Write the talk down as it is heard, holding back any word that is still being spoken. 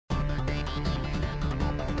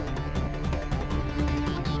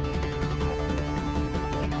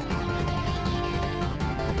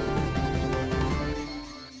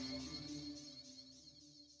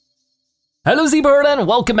Hello Z-Bird and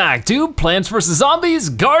welcome back to Plants vs. Zombies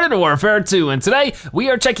Garden Warfare 2, and today we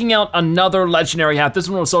are checking out another legendary hat. This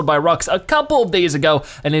one was sold by Rux a couple of days ago,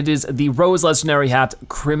 and it is the Rose legendary hat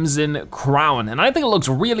Crimson Crown. And I think it looks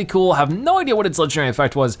really cool. I have no idea what its legendary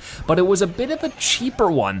effect was, but it was a bit of a cheaper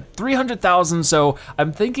one, 300,000, so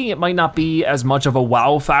I'm thinking it might not be as much of a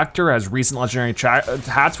wow factor as recent legendary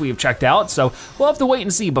hats we have checked out, so we'll have to wait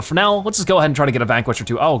and see. But for now, let's just go ahead and try to get a Vanquish or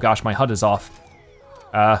two. Oh gosh, my HUD is off.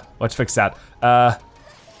 Let's fix that.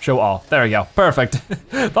 Show all, there we go, perfect.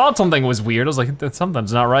 Thought something was weird. I was like,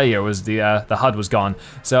 something's not right here. It was the HUD was gone.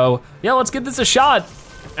 So yeah, let's give this a shot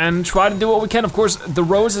and try to do what we can. Of course, the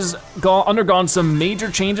Rose has undergone some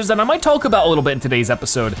major changes that I might talk about a little bit in today's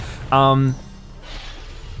episode.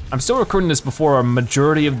 I'm still recording this before a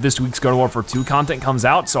majority of this week's Garden Warfare 2 content comes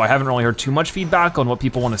out, so I haven't really heard too much feedback on what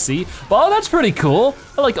people wanna see. But oh, that's pretty cool.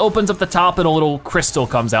 It like opens up the top and a little crystal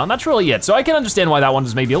comes out, and that's really it. So I can understand why that one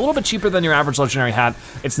is maybe a little bit cheaper than your average legendary hat.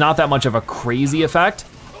 It's not that much of a crazy effect,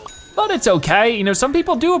 but it's okay. You know, some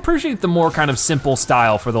people do appreciate the more kind of simple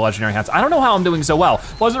style for the legendary hats. I don't know how I'm doing so well.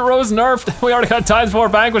 Wasn't Rose nerfed? We already got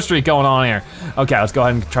 ×4 Vanquish streak going on here. Okay, let's go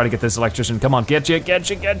ahead and try to get this electrician. Come on, get you,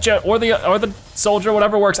 or the soldier,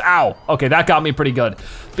 whatever works. Ow, okay, that got me pretty good.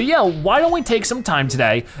 But yeah, why don't we take some time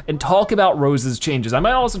today and talk about Rose's changes. I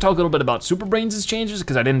might also talk a little bit about Super Brains' changes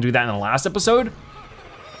because I didn't do that in the last episode.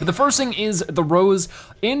 But the first thing is the Rose,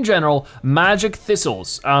 in general, Magic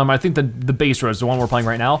Thistles. I think the base Rose, the one we're playing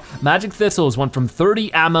right now, Magic Thistles went from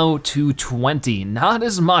 30 ammo to 20. Not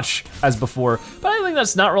as much as before, but I think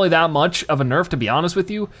that's not really that much of a nerf, to be honest with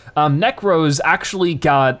you. Neck Rose actually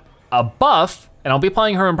got a buff, and I'll be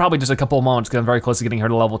playing her in probably just a couple of moments because I'm very close to getting her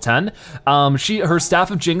to level 10. Her Staff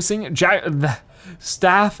of Jinxing,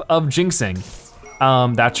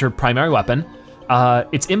 that's her primary weapon.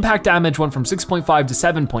 Its impact damage went from 6.5 to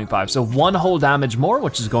 7.5, so 1 whole damage more,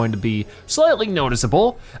 which is going to be slightly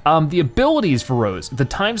noticeable. The abilities for Rose, the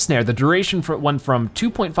time snare, the duration went from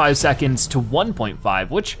 2.5 seconds to 1.5,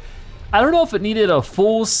 which I don't know if it needed a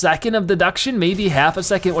full second of deduction, maybe half a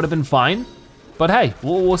second would have been fine, but hey,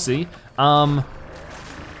 we'll see. Oh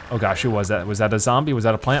gosh, who was that? Was that a zombie? Was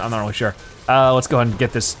that a plant? I'm not really sure. Let's go ahead and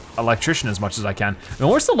get this electrician as much as I can. I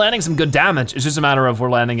mean, we're still landing some good damage. It's just a matter of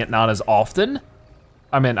we're landing it not as often.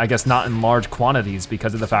 I mean, I guess not in large quantities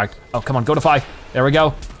because of the fact, oh, come on, go to 5. There we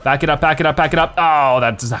go. Back it up, back it up, back it up. Oh,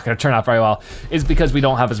 that's not gonna turn out very well. It's because we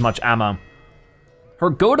don't have as much ammo. Her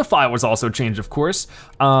go to 5 was also changed, of course.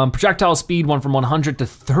 Projectile speed went from 100 to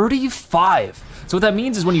 35. So what that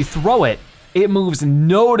means is when you throw it, it moves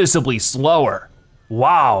noticeably slower.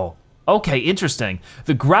 Wow, okay, interesting.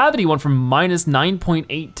 The gravity went from minus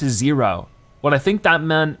 9.8 to 0. What I think that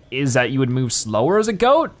meant is that you would move slower as a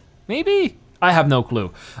goat, maybe? I have no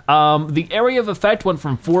clue. The area of effect went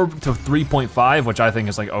from 4 to 3.5, which I think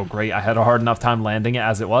is like, oh great, I had a hard enough time landing it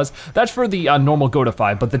as it was. That's for the normal go to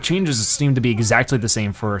 5, but the changes seem to be exactly the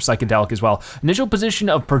same for psychedelic as well. Initial position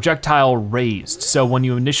of projectile raised. So when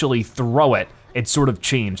you initially throw it, it's sort of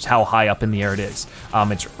changed how high up in the air it is.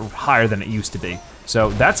 It's higher than it used to be.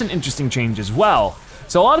 So that's an interesting change as well.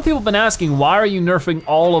 So a lot of people have been asking, why are you nerfing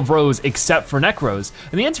all of Rose except for Neck Rose?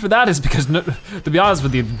 And the answer for that is because, to be honest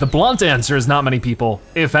with you, the blunt answer is not many people,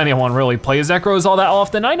 if anyone, really plays Neck Rose all that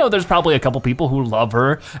often. I know there's probably a couple people who love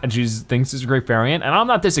her and she thinks it's a great variant, and I'm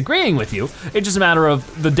not disagreeing with you. It's just a matter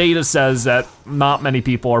of the data says that not many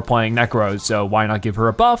people are playing Neck Rose, so why not give her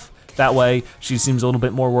a buff? That way, she seems a little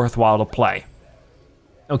bit more worthwhile to play.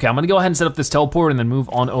 Okay, I'm gonna go ahead and set up this teleport and then move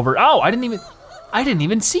on over. Oh, I didn't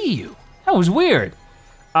even see you. That was weird.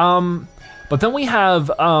 But then we have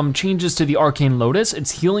changes to the Arcane Lotus.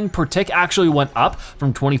 Its healing per tick actually went up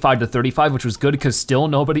from 25 to 35, which was good because still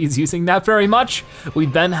nobody's using that very much. We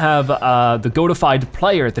then have the goatified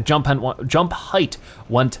player. The jump height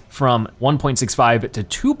went from 1.65 to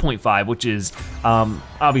 2.5, which is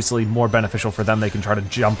obviously more beneficial for them. They can try to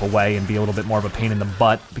jump away and be a little bit more of a pain in the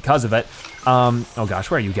butt because of it. Oh gosh,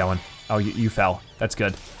 where are you going? Oh, you fell. That's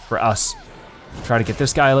good for us. Try to get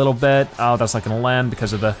this guy a little bit. Oh, that's not gonna land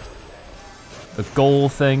because of the goal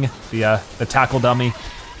thing, the tackle dummy.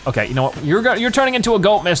 Okay, you know what? You're turning into a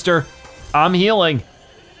goat, mister. I'm healing.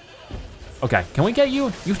 Okay, can we get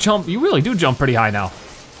you? You really do jump pretty high now.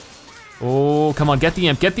 Oh, come on, get the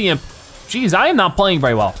imp, get the imp. Jeez, I am not playing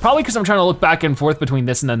very well. Probably because I'm trying to look back and forth between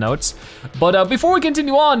this and the notes. But before we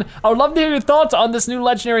continue on, I would love to hear your thoughts on this new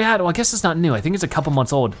legendary hat. Well, I guess it's not new. I think it's a couple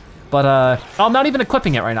months old. But I'm not even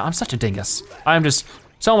equipping it right now. I'm such a dingus. I'm just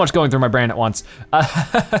so much going through my brain at once.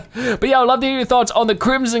 But yeah, I'd love to hear your thoughts on the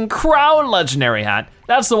Crimson Crown legendary hat.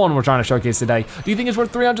 That's the one we're trying to showcase today. Do you think it's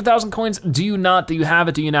worth 300,000 coins? Do you not? Do you have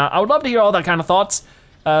it? Do you not? I would love to hear all that kind of thoughts.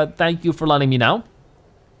 Thank you for letting me know.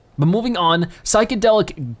 But moving on,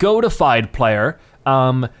 Psychedelic Goatified player.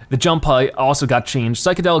 The jump height also got changed.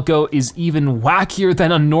 Psychedelic Goat is even wackier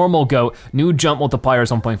than a normal goat. New jump multiplier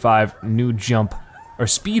is 1.5, new jump or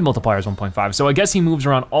speed multiplier is 1.5. So I guess he moves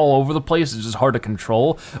around all over the place. It's just hard to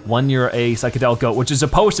control when you're a Psychedelic Goat, which is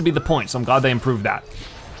supposed to be the point, so I'm glad they improved that.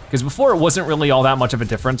 Because before it wasn't really all that much of a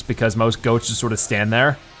difference because most goats just sort of stand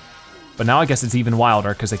there. But now I guess it's even wilder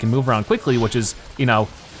because they can move around quickly, which is, you know,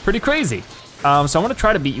 pretty crazy. So I'm gonna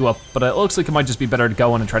try to beat you up, but it looks like it might just be better to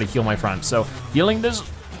go in and try to heal my friend. So healing this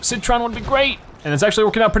Citron would be great, and it's actually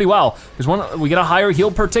working out pretty well, because we get a higher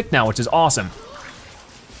heal per tick now, which is awesome.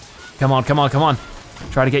 Come on, come on, come on.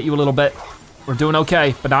 Try to get you a little bit. We're doing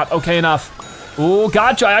okay, but not okay enough. Ooh,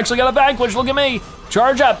 gotcha, I actually got a vanquish, look at me.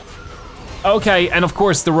 Charge up. Okay, and of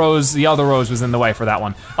course the other rose was in the way for that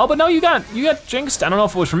one. Oh, but no, you got jinxed. I don't know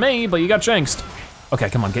if it was for me, but you got jinxed. Okay,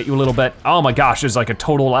 come on, get you a little bit. Oh my gosh, there's like a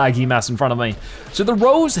total laggy mess in front of me. So the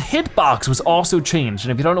rose hitbox was also changed,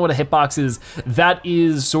 and if you don't know what a hitbox is, that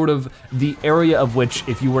is sort of the area of which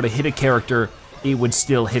if you were to hit a character, it would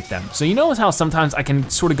still hit them. So you know how sometimes I can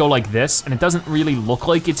sort of go like this, and it doesn't really look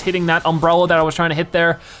like it's hitting that umbrella that I was trying to hit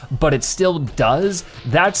there, but it still does?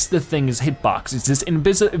 That's the thing is hitbox. It's this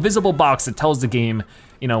invisible box that tells the game,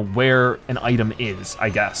 you know, where an item is,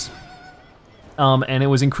 I guess. And it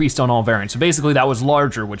was increased on all variants. So basically that was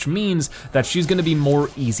larger, which means that she's gonna be more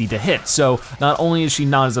easy to hit. So not only is she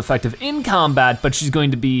not as effective in combat, but she's going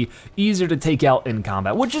to be easier to take out in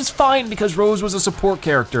combat, which is fine because Rose was a support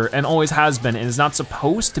character and always has been and is not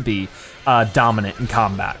supposed to be dominant in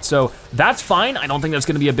combat. So that's fine, I don't think that's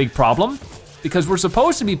gonna be a big problem, because we're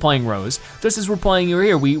supposed to be playing Rose, just as we're playing her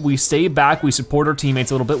here. We stay back, we support our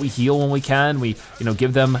teammates a little bit, we heal when we can, we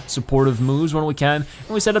give them supportive moves when we can, and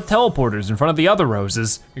we set up teleporters in front of the other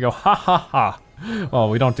Roses. We go ha ha ha.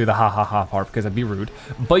 Well, we don't do the ha ha ha part because that'd be rude,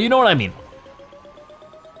 but you know what I mean.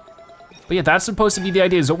 But yeah, that's supposed to be the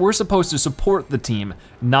idea, is that we're supposed to support the team,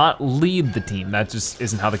 not lead the team. That just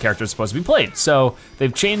isn't how the character is supposed to be played. So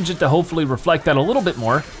they've changed it to hopefully reflect that a little bit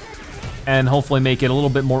more, and hopefully make it a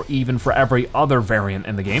little bit more even for every other variant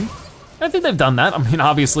in the game. I think they've done that. I mean,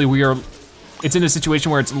 obviously it's in a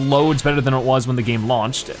situation where it's loads better than it was when the game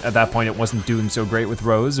launched. At that point, it wasn't doing so great with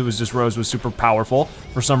Rose. It was just Rose was super powerful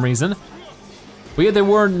for some reason. But yeah, they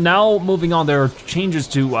were now moving on. There are changes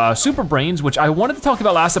to Super Brains, which I wanted to talk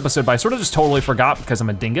about last episode, but I sort of just totally forgot because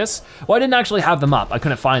I'm a dingus. Well, I didn't actually have them up. I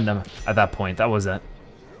couldn't find them at that point, that was it.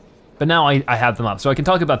 But now I have them up, so I can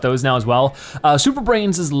talk about those now as well. Super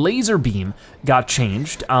Brains' laser beam got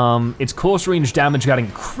changed. Its close range damage got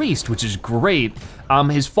increased, which is great.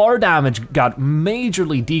 His far damage got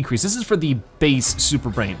majorly decreased. This is for the base Super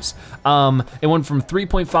Brains. It went from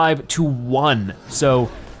 3.5 to 1. So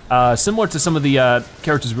similar to some of the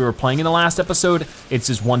characters we were playing in the last episode, it's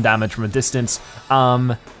just 1 damage from a distance.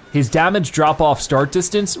 His damage drop-off start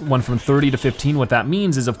distance went from 30 to 15. What that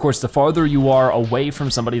means is, of course, the farther you are away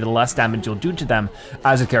from somebody, the less damage you'll do to them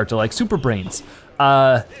as a character like Super Brains.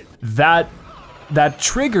 That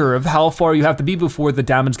trigger of how far you have to be before the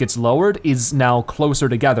damage gets lowered is now closer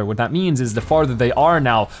together. What that means is the farther they are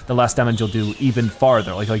now, the less damage you'll do even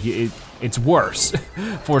farther. It's worse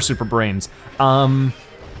for Super Brains. And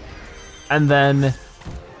then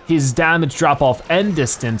his damage drop-off end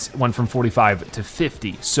distance went from 45 to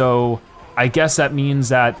 50. So I guess that means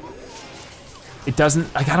that it doesn't,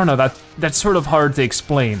 I don't know, that's sort of hard to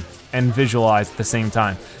explain and visualize at the same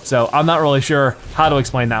time. So I'm not really sure how to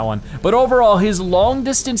explain that one. But overall, his long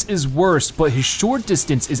distance is worse, but his short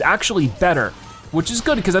distance is actually better, which is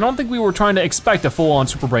good because I don't think we were trying to expect a full-on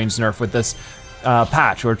Super Brains nerf with this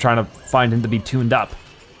patch. We were trying to find him to be tuned up,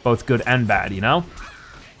 both good and bad, you know?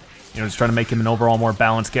 Just trying to make him an overall more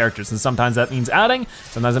balanced character. And sometimes that means adding,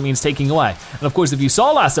 sometimes that means taking away. And of course, if you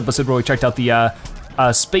saw last episode where we checked out the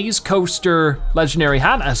Space Coaster Legendary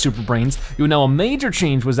Hat as Super Brains, you know a major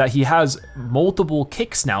change was that he has multiple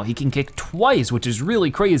kicks now. He can kick twice, which is really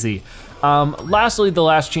crazy. Lastly, the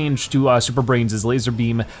last change to Super Brains' Laser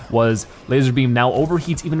Beam was Laser Beam now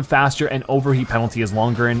overheats even faster and overheat penalty is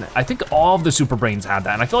longer, and I think all of the Super Brains had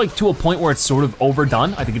that, and I feel like to a point where it's sort of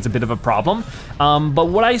overdone. I think it's a bit of a problem. But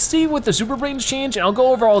what I see with the Super Brains change, and I'll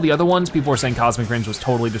go over all the other ones, people are saying Cosmic Range was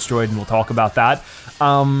totally destroyed, and we'll talk about that,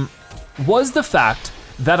 was the fact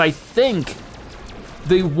that I think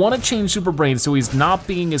they want to change Super Brains so he's not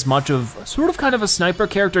being as much of sort of kind of a sniper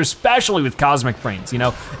character, especially with Cosmic Brains, you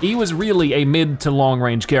know? He was really a mid to long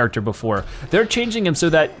range character before. They're changing him so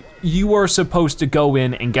that you are supposed to go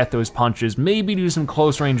in and get those punches, maybe do some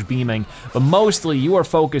close range beaming, but mostly you are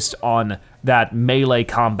focused on that melee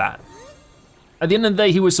combat. At the end of the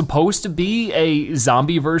day, he was supposed to be a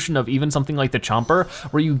zombie version of even something like the Chomper,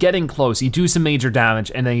 where you get in close, you do some major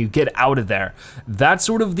damage, and then you get out of there. That's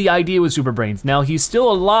sort of the idea with Super Brains. Now, he's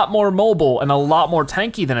still a lot more mobile and a lot more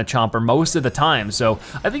tanky than a Chomper most of the time, so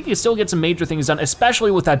I think you still get some major things done, especially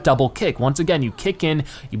with that double kick. Once again, you kick in,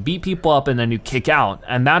 you beat people up, and then you kick out,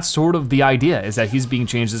 and that's sort of the idea, is that he's being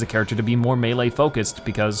changed as a character to be more melee focused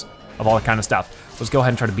because of all that kind of stuff. Let's go ahead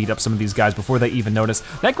and try to beat up some of these guys before they even notice.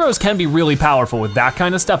 Necros can be really powerful with that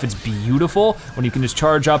kind of stuff. It's beautiful when you can just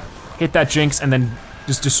charge up, hit that Jinx, and then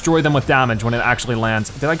just destroy them with damage when it actually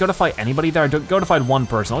lands. Did I go to fight anybody there? I go to fight one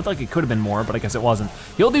person. It looked like it could have been more, but I guess it wasn't.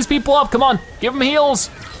 Heal these people up, come on, give them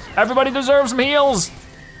heals. Everybody deserves some heals.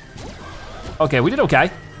 Okay, we did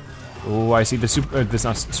okay. Oh, I see the this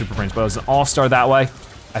not Super Brains, but it was an all-star that way.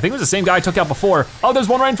 I think it was the same guy I took out before. Oh, there's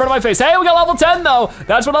one right in front of my face. Hey, we got level 10 though.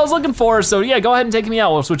 That's what I was looking for. So yeah, go ahead and take me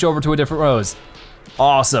out. We'll switch over to a different rose.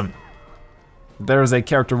 Awesome. There's a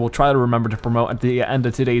character we'll try to remember to promote at the end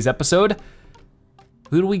of today's episode.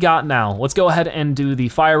 Who do we got now? Let's go ahead and do the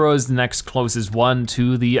fire rose, the next closest one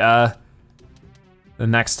to the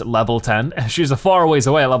next level 10. She's a far ways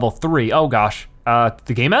away at level 3. Oh gosh, did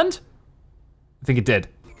the game end? I think it did.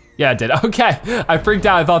 Yeah, it did, okay. I freaked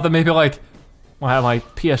out, I thought that maybe like, I have my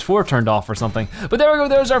PS4 turned off or something. But there we go,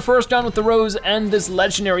 there's our first round with the rose and this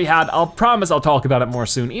legendary hat. I'll promise I'll talk about it more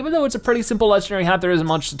soon. Even though it's a pretty simple legendary hat, there isn't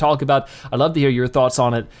much to talk about. I'd love to hear your thoughts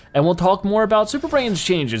on it. And we'll talk more about Super Brains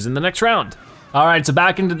changes in the next round. All right, so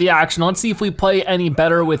back into the action. Let's see if we play any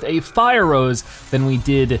better with a fire rose than we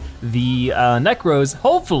did the neck rose,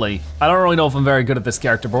 hopefully. I don't really know if I'm very good at this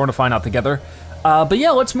character, but we're gonna find out together. But yeah,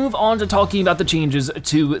 let's move on to talking about the changes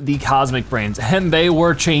to the Cosmic Brains, and they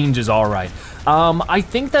were changes, all right. I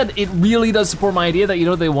think that it really does support my idea that, you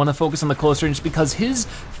know, they wanna focus on the close range because his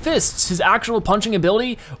fists, his actual punching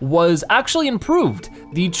ability was actually improved.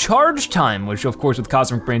 The charge time, which of course with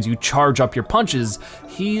Cosmic Brains, you charge up your punches,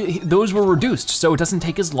 those were reduced, so it doesn't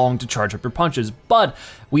take as long to charge up your punches. But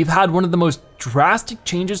we've had one of the most drastic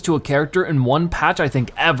changes to a character in one patch, I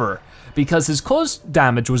think, ever. Because his close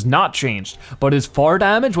damage was not changed, but his far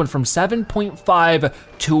damage went from 7.5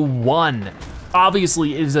 to 1.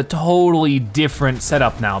 Obviously, it is a totally different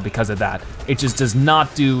setup now because of that. It just does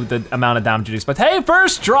not do the amount of damage you'd expect. Hey,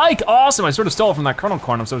 first strike, awesome. I sort of stole it from that Colonel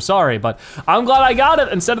Corn, I'm so sorry, but I'm glad I got it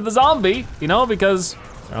instead of the zombie, you know, because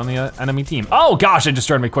they're on the enemy team. Oh gosh, it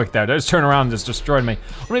destroyed me quick there. They just turned around and just destroyed me.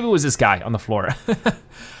 Or maybe it was this guy on the floor.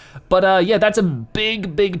 But yeah, that's a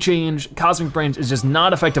big, big change. Cosmic Brains is just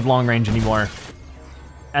not effective long range anymore.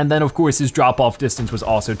 And then of course his drop off distance was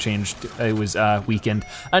also changed. It was weakened.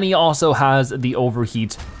 And he also has the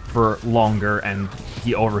overheat for longer and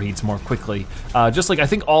he overheats more quickly. Just like I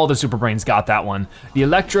think all the Super Brains got that one. The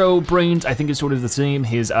Electro Brains I think is sort of the same.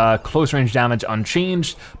 His close range damage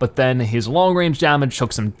unchanged, but then his long range damage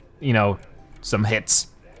took some, you know, some hits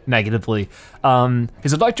negatively.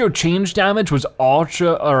 His electro change damage was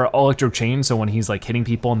electro chain, so when he's like hitting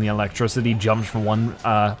people and the electricity jumps from one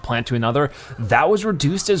plant to another, that was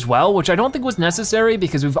reduced as well, which I don't think was necessary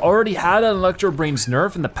because we've already had an Electro Brains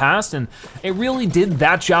nerf in the past and it really did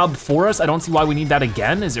that job for us. I don't see why we need that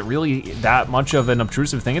again. Is it really that much of an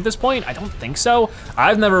obtrusive thing at this point? I don't think so.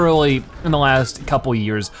 I've never really, in the last couple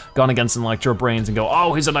years, gone against an Electro Brains and go,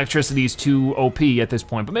 oh, his electricity is too OP at this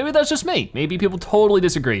point, but maybe that's just me. Maybe people totally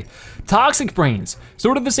disagree. Toxic Brains,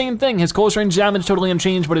 sort of the same thing. His close range damage totally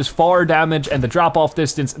unchanged, but his far damage and the drop off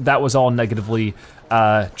distance, that was all negatively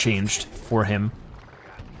changed for him.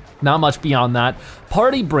 Not much beyond that.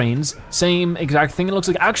 Party Brains, same exact thing. It looks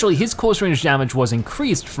like actually his close range damage was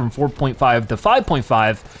increased from 4.5 to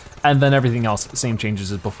 5.5, and then everything else, same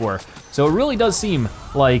changes as before. So it really does seem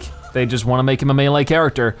like they just want to make him a melee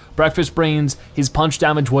character. Breakfast Brains, his punch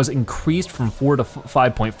damage was increased from 4 to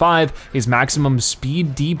 5.5. His maximum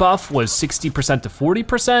speed debuff was 60% to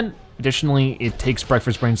 40%. Additionally, it takes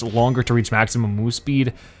Breakfast Brains longer to reach maximum move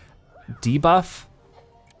speed. Debuff?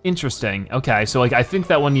 Interesting, okay, so like I think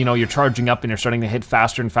that when, you know, you're charging up and you're starting to hit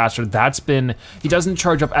faster and faster, he doesn't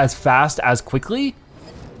charge up as fast as quickly.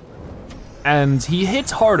 And he hits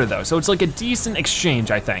harder though, so it's like a decent exchange,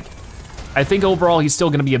 I think. I think overall he's still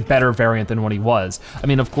gonna be a better variant than what he was. I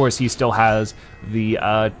mean, of course, he still has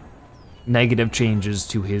the negative changes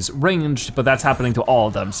to his range, but that's happening to all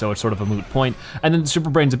of them, so it's sort of a moot point. And then the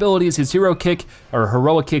Super Brains abilities, his hero kick, or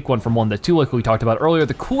heroic kick, went from 1 to 2, like we talked about earlier.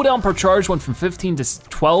 The cooldown per charge went from 15 to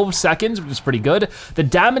 12 seconds, which is pretty good. The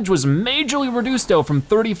damage was majorly reduced though, from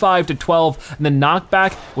 35 to 12, and the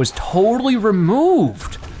knockback was totally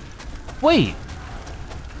removed. Wait.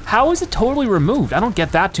 How is it totally removed? I don't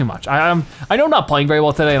get that too much. I know I'm not playing very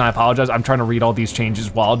well today and I apologize. I'm trying to read all these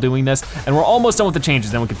changes while doing this and we're almost done with the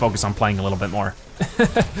changes, then we can focus on playing a little bit more.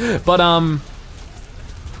 But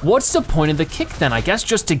what's the point of the kick then? I guess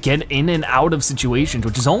just to get in and out of situations,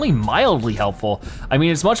 which is only mildly helpful. I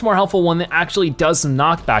mean, it's much more helpful when it actually does some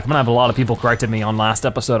knockback. I'm gonna have a lot of people corrected me on last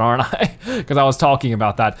episode, aren't I? Because I was talking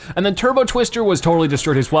about that. And then Turbo Twister was totally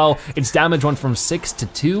destroyed as well. Its damage went from 6 to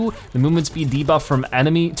 2. The movement speed debuff from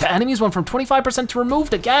enemies went from 25% to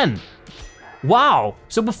removed again. Wow,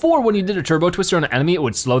 so before when you did a Turbo Twister on an enemy, it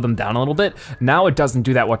would slow them down a little bit. Now it doesn't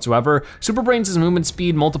do that whatsoever. Super Brains' movement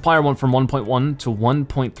speed multiplier went from 1.1 to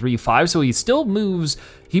 1.35, so he still moves,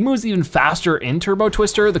 he moves even faster in Turbo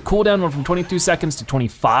Twister. The cooldown went from 22 seconds to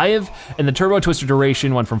 25, and the Turbo Twister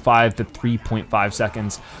duration went from 5 to 3.5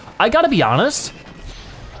 seconds. I gotta be honest,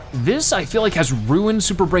 this I feel like has ruined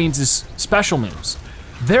Super Brains' special moves.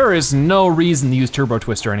 There is no reason to use Turbo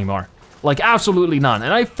Twister anymore. Like absolutely none.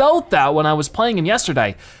 And I felt that when I was playing him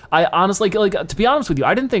yesterday. I honestly, like to be honest with you,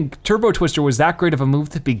 I didn't think Turbo Twister was that great of a move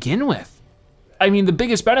to begin with. I mean, the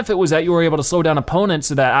biggest benefit was that you were able to slow down opponents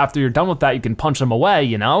so that after you're done with that, you can punch them away,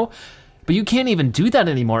 you know? But you can't even do that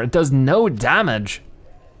anymore. It does no damage.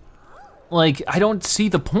 Like, I don't see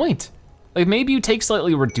the point. Like maybe you take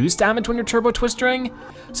slightly reduced damage when you're Turbo Twistering,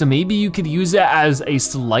 so maybe you could use it as a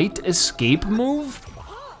slight escape move,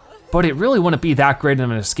 but it really wouldn't be that great of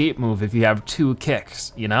an escape move if you have 2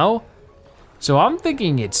 kicks, you know? So I'm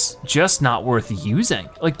thinking it's just not worth using.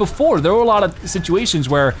 Like before, there were a lot of situations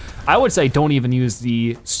where I would say don't even use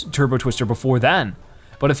the Turbo Twister before then.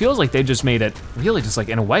 But it feels like they just made it really just like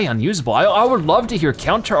in a way unusable. I would love to hear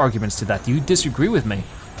counter arguments to that. Do you disagree with me?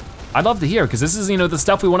 I'd love to hear, because this is, you know, the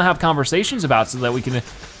stuff we want to have conversations about so that we can,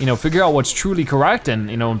 you know, figure out what's truly correct and,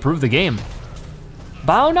 you know, improve the game.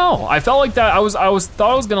 But I don't know, I felt like that, thought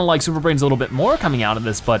I was gonna like Super Brains a little bit more coming out of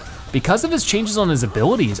this, but because of his changes on his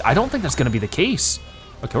abilities, I don't think that's gonna be the case.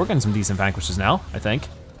 Okay, we're getting some decent vanquishes now, I think.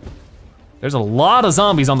 There's a lot of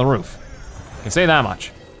zombies on the roof. I can say that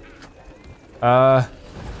much.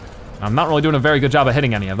 I'm not really doing a very good job of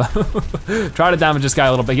hitting any of them. Try to damage this guy a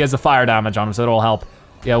little bit. He has the fire damage on him, so it'll help.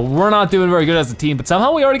 Yeah, we're not doing very good as a team, but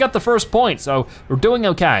somehow we already got the first point, so we're doing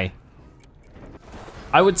okay.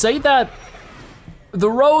 I would say that the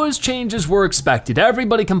Rose changes were expected.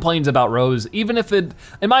 Everybody complains about Rose, even if it,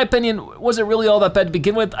 in my opinion, was it really all that bad to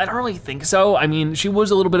begin with? I don't really think so. I mean, she was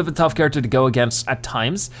a little bit of a tough character to go against at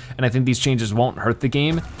times, and I think these changes won't hurt the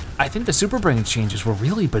game. I think the Super Brains changes were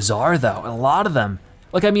really bizarre though, a lot of them.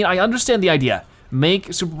 Like, I mean, I understand the idea.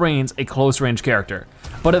 Make Super Brains a close range character,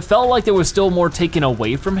 but it felt like there was still more taken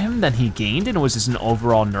away from him than he gained, and it was just an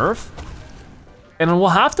overall nerf. And we'll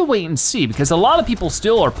have to wait and see, because a lot of people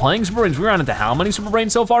still are playing Super Brains. We ran into how many Super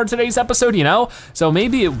Brains so far in today's episode, you know? So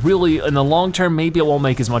maybe it really, in the long term, maybe it won't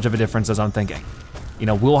make as much of a difference as I'm thinking. You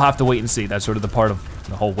know, we'll have to wait and see. That's sort of the part of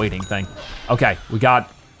the whole waiting thing. Okay, we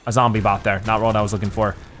got a zombie bot there, not what I was looking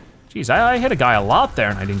for. Jeez, I hit a guy a lot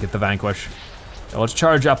there and I didn't get the vanquish. So let's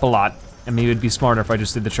charge up a lot, and maybe it'd be smarter if I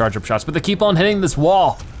just did the charge up shots, but they keep on hitting this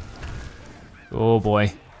wall. Oh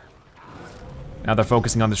boy. Now they're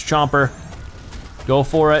focusing on this chomper. Go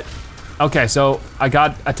for it. Okay, so I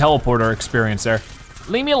got a teleporter experience there.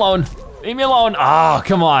 Leave me alone, leave me alone. Oh,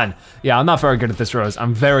 come on. Yeah, I'm not very good at this, Rose.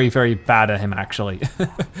 I'm very, very bad at him, actually.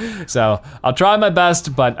 So I'll try my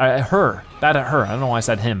best, but bad at her. I don't know why I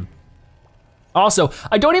said him. Also,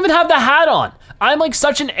 I don't even have the hat on. I'm like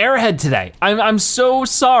such an airhead today. I'm so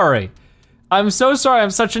sorry. I'm so sorry,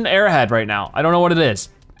 I'm such an airhead right now. I don't know what it is.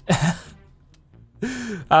 I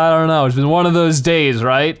don't know, it's been one of those days,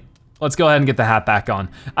 right? Let's go ahead and get the hat back on.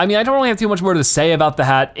 I mean, I don't really have too much more to say about the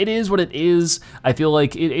hat. It is what it is. I feel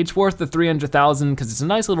like it's worth the 300,000 because it's a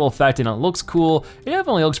nice little effect and it looks cool. It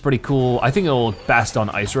definitely looks pretty cool. I think it'll look best on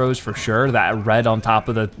Ice Rose for sure. That red on top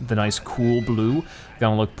of the nice cool blue.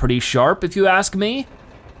 Gonna look pretty sharp if you ask me.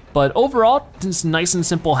 But overall, it's a nice and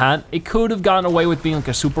simple hat. It could have gotten away with being like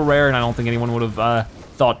a super rare and I don't think anyone would have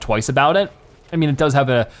thought twice about it. I mean, it does have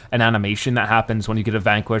an animation that happens when you get a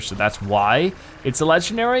vanquish, so that's why it's a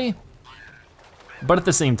legendary. But at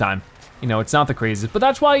the same time, you know, it's not the craziest, but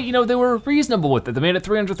that's why, you know, they were reasonable with it. They made it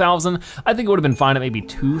 300,000. I think it would have been fine at maybe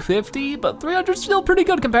 250, but 300 is still pretty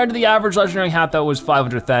good compared to the average legendary hat that was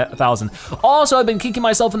 500,000. Also, I've been kicking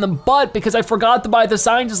myself in the butt because I forgot to buy the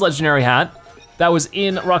Scientist legendary hat that was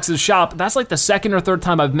in Rux's shop. That's like the second or third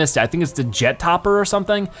time I've missed it. I think it's the Jet Topper or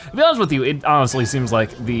something. To be honest with you, it honestly seems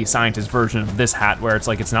like the Scientist version of this hat where it's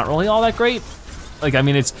like, it's not really all that great. Like, I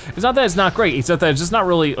mean, it's not that it's not great, it's that it's just not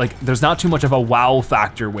really, like, there's not too much of a wow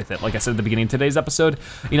factor with it. Like I said at the beginning of today's episode,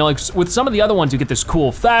 you know, like with some of the other ones, you get this cool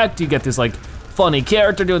effect, you get this like funny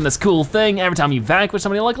character doing this cool thing every time you vanquish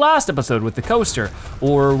somebody, like last episode with the coaster,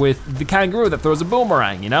 or with the kangaroo that throws a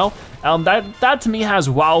boomerang, you know? That to me has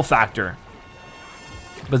wow factor.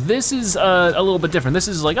 But this is a little bit different. This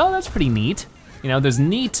is like, oh, that's pretty neat. You know, there's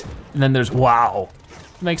neat, and then there's wow.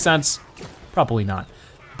 Makes sense? Probably not.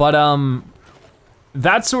 But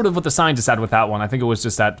that's sort of what the scientists had with that one. I think it was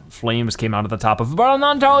just that flames came out of the top of it, but I'm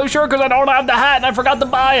not entirely sure because I don't have the hat and I forgot to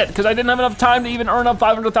buy it because I didn't have enough time to even earn up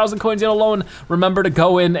 500,000 coins, yet alone remember to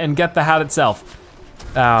go in and get the hat itself.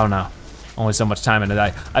 Oh no, only so much time in a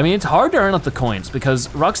day. I mean, it's hard to earn up the coins because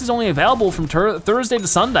Rux is only available from Thursday to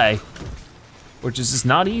Sunday, which is just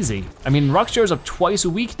not easy. I mean, Rux shows up twice a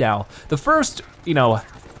week now. The first, you know,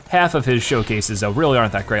 half of his showcases though really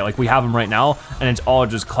aren't that great. Like we have them right now and it's all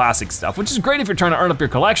just classic stuff, which is great if you're trying to earn up your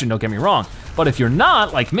collection, don't get me wrong. But if you're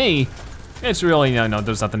not, like me, it's really, you know,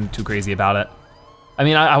 there's nothing too crazy about it. I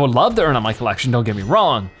mean, I would love to earn up my collection, don't get me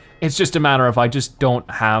wrong. It's just a matter of I just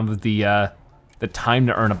don't have the time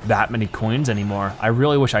to earn up that many coins anymore. I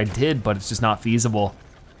really wish I did, but it's just not feasible.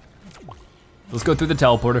 Let's go through the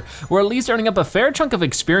teleporter. We're at least earning up a fair chunk of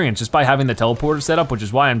experience just by having the teleporter set up, which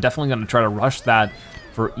is why I'm definitely gonna try to rush that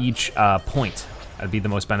for each point. That'd be the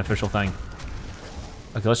most beneficial thing.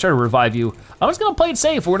 Okay, let's try to revive you. I'm just gonna play it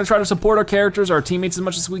safe. We're gonna try to support our characters, our teammates as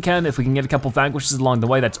much as we can. If we can get a couple vanquishes along the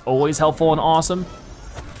way, that's always helpful and awesome.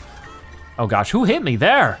 Oh gosh, who hit me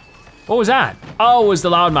there? What was that? Oh, it was the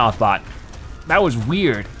loudmouth bot. That was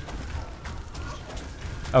weird.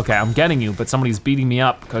 Okay, I'm getting you, but somebody's beating me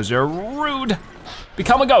up because you're rude.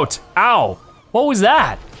 Become a goat, ow. What was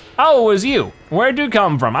that? Oh, it was you. Where'd you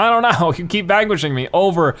come from? I don't know, you keep vanquishing me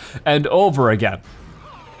over and over again.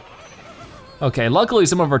 Okay, luckily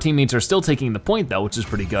some of our teammates are still taking the point though, which is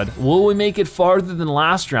pretty good. Will we make it farther than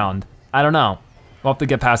last round? I don't know. We'll have to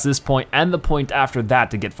get past this point and the point after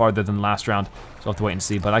that to get farther than last round. So we'll have to wait and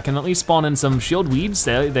see, but I can at least spawn in some shield weeds.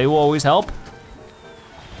 They will always help.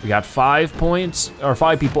 We got 5 points, or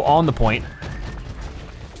 5 people on the point.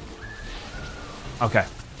 Okay,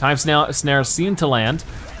 time snare seemed to land.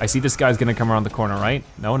 I see this guy's gonna come around the corner, right?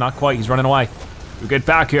 No, not quite, he's running away. You get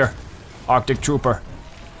back here, Arctic Trooper.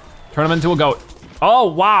 Turn him into a goat.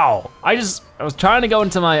 Oh, wow. I was trying to go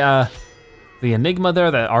into my, the Enigma there,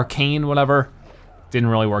 the Arcane, whatever. Didn't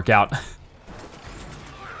really work out.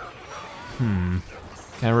 Can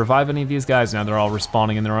I revive any of these guys? Now they're all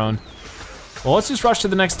respawning in their own. Well, let's just rush to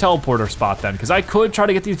the next teleporter spot then, because I could try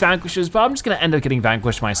to get these vanquishes, but I'm just gonna end up getting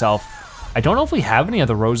vanquished myself. I don't know if we have any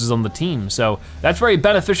other roses on the team, so that's very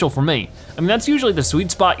beneficial for me. I mean, that's usually the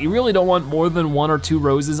sweet spot. You really don't want more than 1 or 2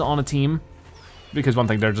 roses on a team, because one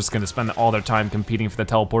thing, they're just gonna spend all their time competing for the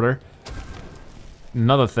teleporter.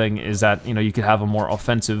 Another thing is that, you know, you could have a more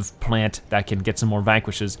offensive plant that can get some more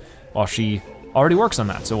vanquishes while she already works on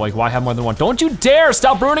that. So like, why have more than 1? Don't you dare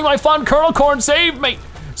stop ruining my fun, Colonel Corn, save me!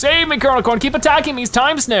 Save me, Colonel Corn, keep attacking me, he's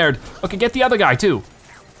time snared. Okay, get the other guy too.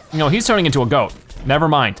 You know, he's turning into a goat. Never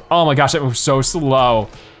mind. Oh my gosh, that moves so slow.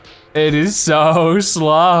 It is so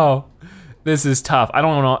slow. This is tough. I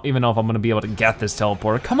don't even know if I'm gonna be able to get this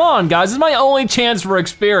teleporter. Come on, guys, this is my only chance for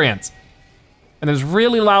experience. And there's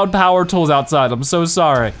really loud power tools outside. I'm so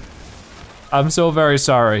sorry. I'm so very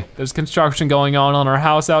sorry. There's construction going on our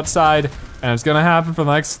house outside, and it's gonna happen for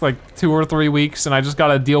the next like 2 or 3 weeks, and I just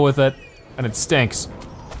gotta deal with it, and it stinks.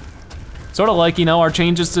 Sort of like, you know, our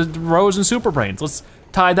changes to Rose and Super Brains. Let's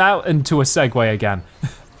tie that into a segue again.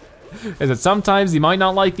 Is that sometimes you might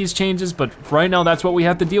not like these changes, but right now that's what we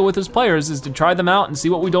have to deal with as players, is to try them out and see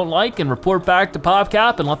what we don't like and report back to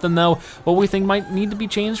PopCap and let them know what we think might need to be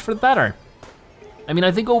changed for the better. I mean,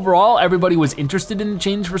 I think overall everybody was interested in the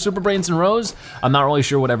change for Super Brains and Rose. I'm not really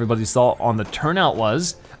sure what everybody's thought on the turnout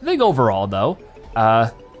was. I think overall though,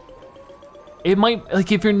 it might,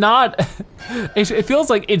 like if you're not, it feels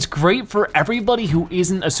like it's great for everybody who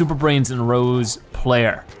isn't a Super Brains and Rose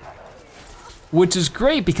player. Which is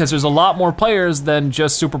great because there's a lot more players than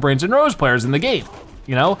just Super Brains and Rose players in the game,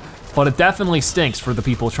 you know? But it definitely stinks for the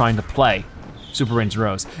people trying to play Super Brains and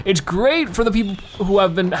Rose. It's great for the people who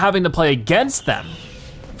have been having to play against them,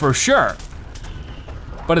 for sure.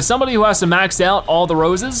 But as somebody who has to max out all the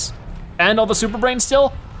Roses and all the Super Brains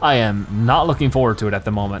still, I am not looking forward to it at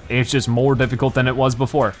the moment. It's just more difficult than it was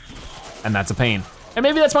before, and that's a pain. And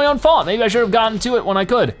maybe that's my own fault. Maybe I should have gotten to it when I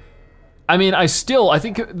could. I mean, I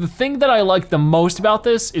think the thing that I like the most about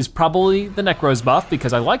this is probably the Necrose buff,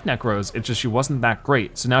 because I like Necrose, it's just she wasn't that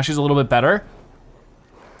great. So now she's a little bit better.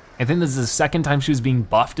 I think this is the second time she was being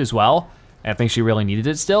buffed as well, and I think she really needed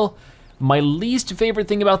it still. My least favorite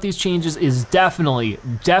thing about these changes is definitely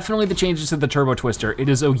the changes to the Turbo Twister. It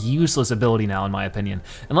is a useless ability now, in my opinion.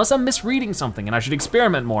 Unless I'm misreading something and I should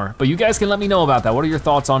experiment more. But you guys can let me know about that. What are your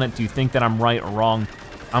thoughts on it? Do you think that I'm right or wrong?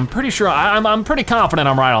 I'm pretty sure, I'm pretty confident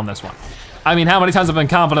I'm right on this one. I mean, how many times I've been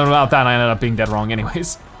confident about that and I ended up being dead wrong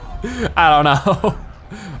anyways? I don't know.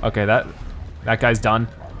 Okay, that guy's done.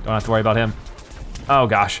 Don't have to worry about him. Oh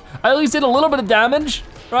gosh, I at least did a little bit of damage,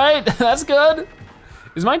 right? That's good.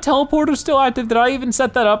 Is my teleporter still active? Did I even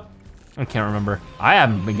set that up? I can't remember. I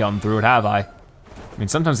haven't been going through it, have I? I mean,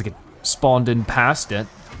 sometimes I get spawned in past it.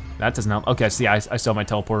 That doesn't help. Okay, see, I still have my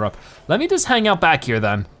teleporter up. Let me just hang out back here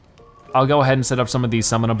then. I'll go ahead and set up some of these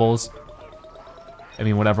summonables. I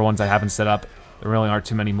mean, whatever ones I haven't set up. There really aren't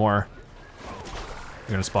too many more. You're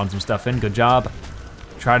gonna spawn some stuff in, good job.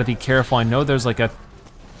 Try to be careful. I know there's like a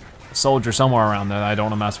soldier somewhere around there that I don't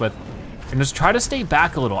wanna mess with. And just try to stay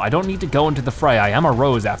back a little. I don't need to go into the fray. I am a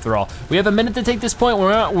Rose after all. We have a minute to take this point.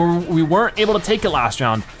 We weren't able to take it last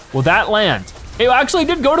round. Will that land? It actually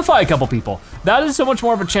did gotify a couple people. That is so much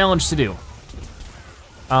more of a challenge to do.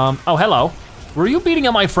 Oh, hello. Were you beating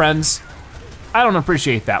up my friends? I don't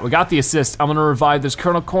appreciate that. We got the assist. I'm gonna revive this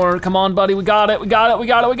Colonel Corner. Come on, buddy, we got it, we got it, we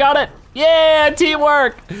got it, we got it. Yeah,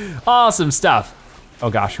 teamwork. Awesome stuff. Oh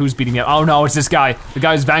gosh, who's beating me up? Oh no, it's this guy. The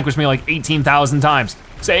guy's vanquished me like 18,000 times.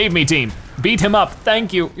 Save me, team. Beat him up,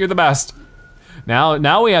 thank you, you're the best.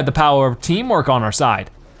 Now we have the power of teamwork on our side.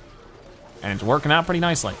 And it's working out pretty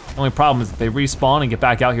nicely. The only problem is that they respawn and get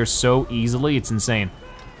back out here so easily, it's insane.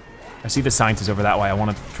 I see the scientist over that way. I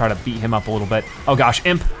wanna try to beat him up a little bit. Oh gosh,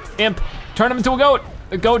 imp, turn him into a goat.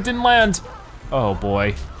 The goat didn't land. Oh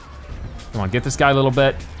boy. Come on, get this guy a little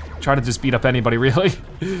bit. Try to just beat up anybody, really.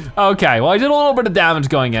 Okay, well I did a little bit of damage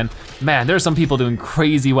going in. Man, there's some people doing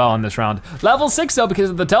crazy well in this round. Level 6 though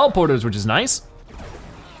because of the teleporters, which is nice.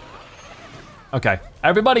 Okay,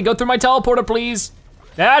 everybody go through my teleporter, please.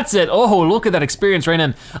 That's it. Oh, look at that experience right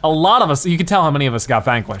in. A lot of us, you can tell how many of us got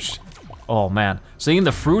vanquished. Oh man, seeing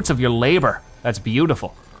the fruits of your labor. That's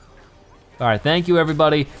beautiful. All right, thank you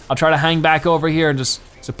everybody. I'll try to hang back over here and just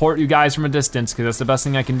support you guys from a distance because that's the best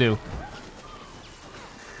thing I can do.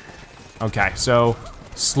 Okay, so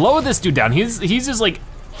slow this dude down. He's just like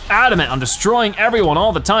adamant on destroying everyone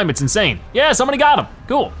all the time. It's insane. Yeah, somebody got him.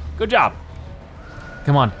 Cool, good job.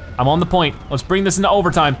 Come on, I'm on the point. Let's bring this into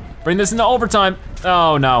overtime. Bring this into overtime.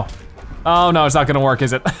 Oh no. Oh no, it's not gonna work,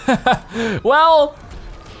 is it? Well,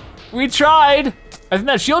 we tried. I think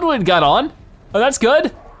that shield wind got on. Oh, that's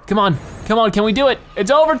good. Come on, can we do it?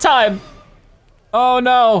 It's overtime. Oh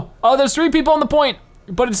no. Oh, there's 3 people on the point,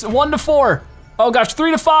 but it's 1 to 4. Oh gosh,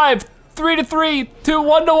 3 to 5. 3 to 3, 2,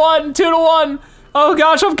 1 to 1, 2 to 1. Oh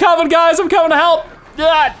gosh, I'm coming, guys, I'm coming to help.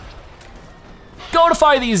 Yeah.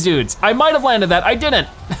 Gotify these dudes. I might have landed that, I didn't.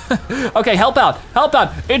 Okay, help out, help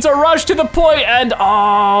out. It's a rush to the point and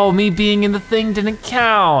oh, me being in the thing didn't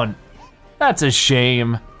count. That's a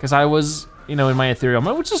shame, because I was, in my ethereal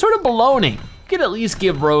mode, which is sort of baloney. You could at least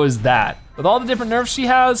give Rose that. With all the different nerfs she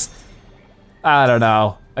has, I don't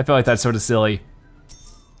know. I feel like that's sort of silly.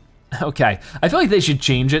 Okay, I feel like they should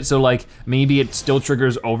change it so like maybe it still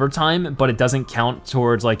triggers overtime, but it doesn't count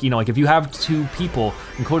towards like, like if you have 2 people,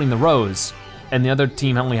 including the Rose, and the other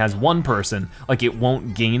team only has 1 person, like it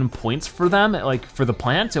won't gain points for them, like for the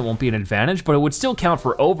plant, it won't be an advantage, but it would still count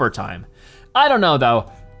for overtime. I don't know though,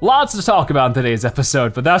 lots to talk about in today's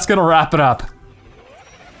episode, but that's gonna wrap it up.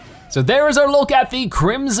 So there is our look at the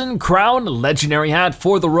Crimson Crown Legendary Hat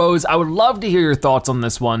for the Rose. I would love to hear your thoughts on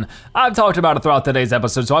this one. I've talked about it throughout today's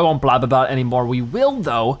episode, so I won't blab about it anymore. We will,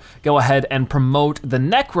 though, go ahead and promote the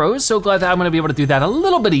neck rose. So glad that I'm gonna be able to do that a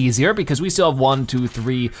little bit easier because we still have 1, 2,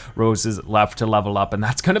 3 roses left to level up, and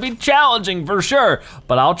that's gonna be challenging for sure.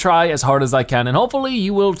 But I'll try as hard as I can, and hopefully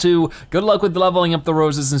you will too. Good luck with leveling up the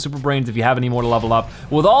roses and super brains if you have any more to level up.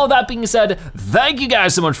 With all of that being said, thank you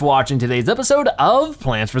guys so much for watching today's episode of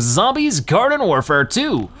Plants vs. Zombies Garden Warfare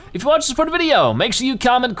 2. If you watched this part of the video, make sure you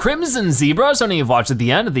comment Crimson Zebra so now you've watched at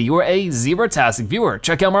the end that you are a Zebra-tastic viewer.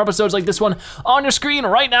 Check out more episodes like this one on your screen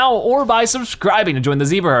right now or by subscribing to join the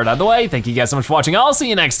Zebra Herd. Out of the way, thank you guys so much for watching. I'll see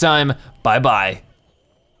you next time. Bye-bye.